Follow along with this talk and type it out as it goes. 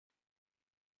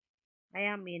I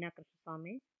am Meena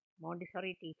Krishnaswamy,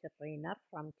 Montessori teacher trainer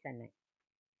from Chennai.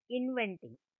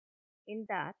 Inventing. In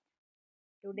that,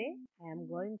 today I am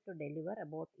going to deliver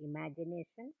about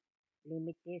imagination,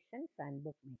 limitations, and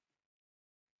bookmaking.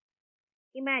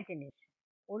 Imagination.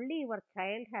 Only your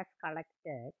child has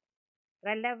collected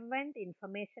relevant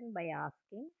information by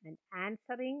asking and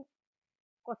answering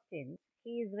questions.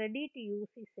 He is ready to use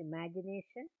his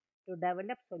imagination to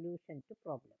develop solutions to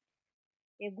problems.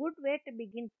 A good way to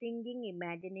begin thinking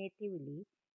imaginatively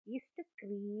is to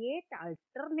create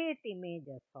alternate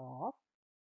images of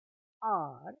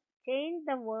or change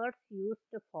the words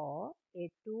used for a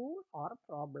tool or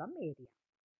problem area.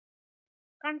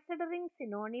 Considering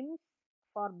synonyms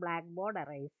for blackboard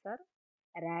eraser,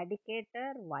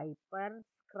 eradicator, wiper,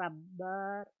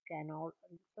 scrubber can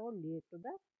also lead to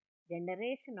the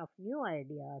generation of new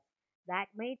ideas that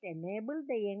might enable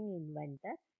the young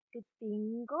inventor to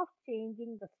think of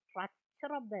changing the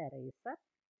structure of the eraser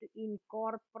to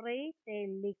incorporate a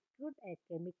liquid, a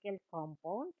chemical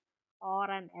compound, or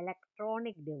an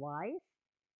electronic device,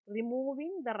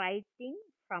 removing the writing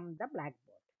from the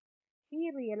blackboard. He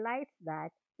realized that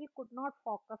he could not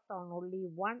focus on only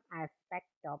one aspect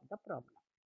of the problem.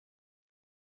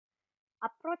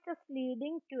 Approaches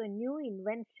leading to a new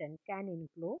invention can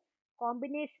include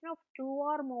combination of two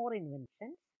or more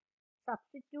inventions,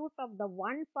 substitute of the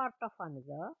one part of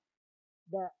another,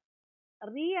 the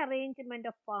rearrangement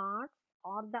of parts,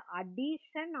 or the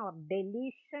addition or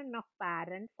deletion of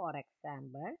parent. For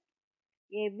example,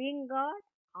 a wing guard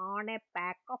on a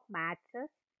pack of matches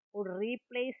would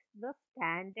replace the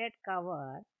standard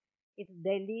cover, its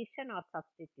deletion or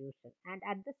substitution, and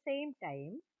at the same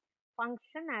time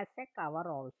function as a cover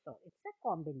also. It's a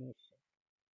combination.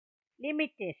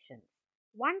 Limitations.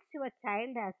 Once your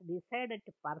child has decided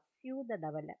to pursue the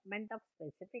development of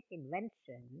specific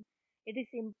invention, it is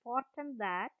important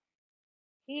that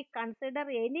he consider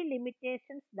any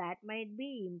limitations that might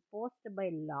be imposed by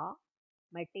law,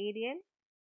 material,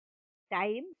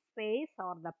 time, space,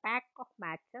 or the pack of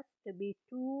matches to be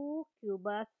too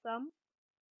cumbersome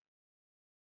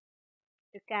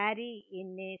to carry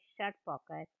in a shirt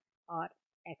pocket or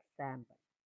example.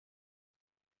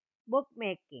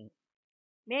 Bookmaking.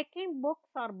 Making books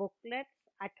or booklets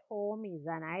at home is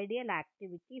an ideal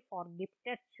activity for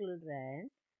gifted children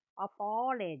of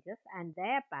all ages and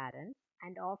their parents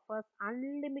and offers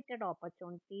unlimited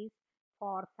opportunities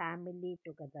for family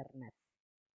togetherness.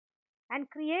 And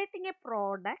creating a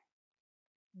product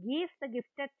gives the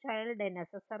gifted child a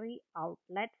necessary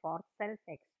outlet for self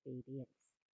experience.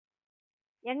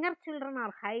 Younger children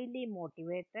are highly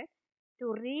motivated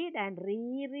to read and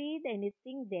reread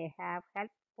anything they have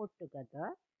helped put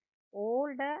together.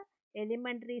 Older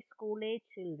elementary school age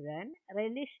children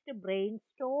relish to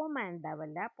brainstorm and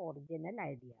develop original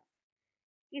ideas.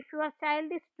 If your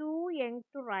child is too young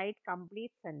to write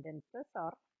complete sentences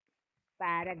or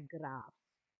paragraphs,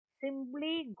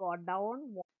 simply go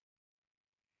down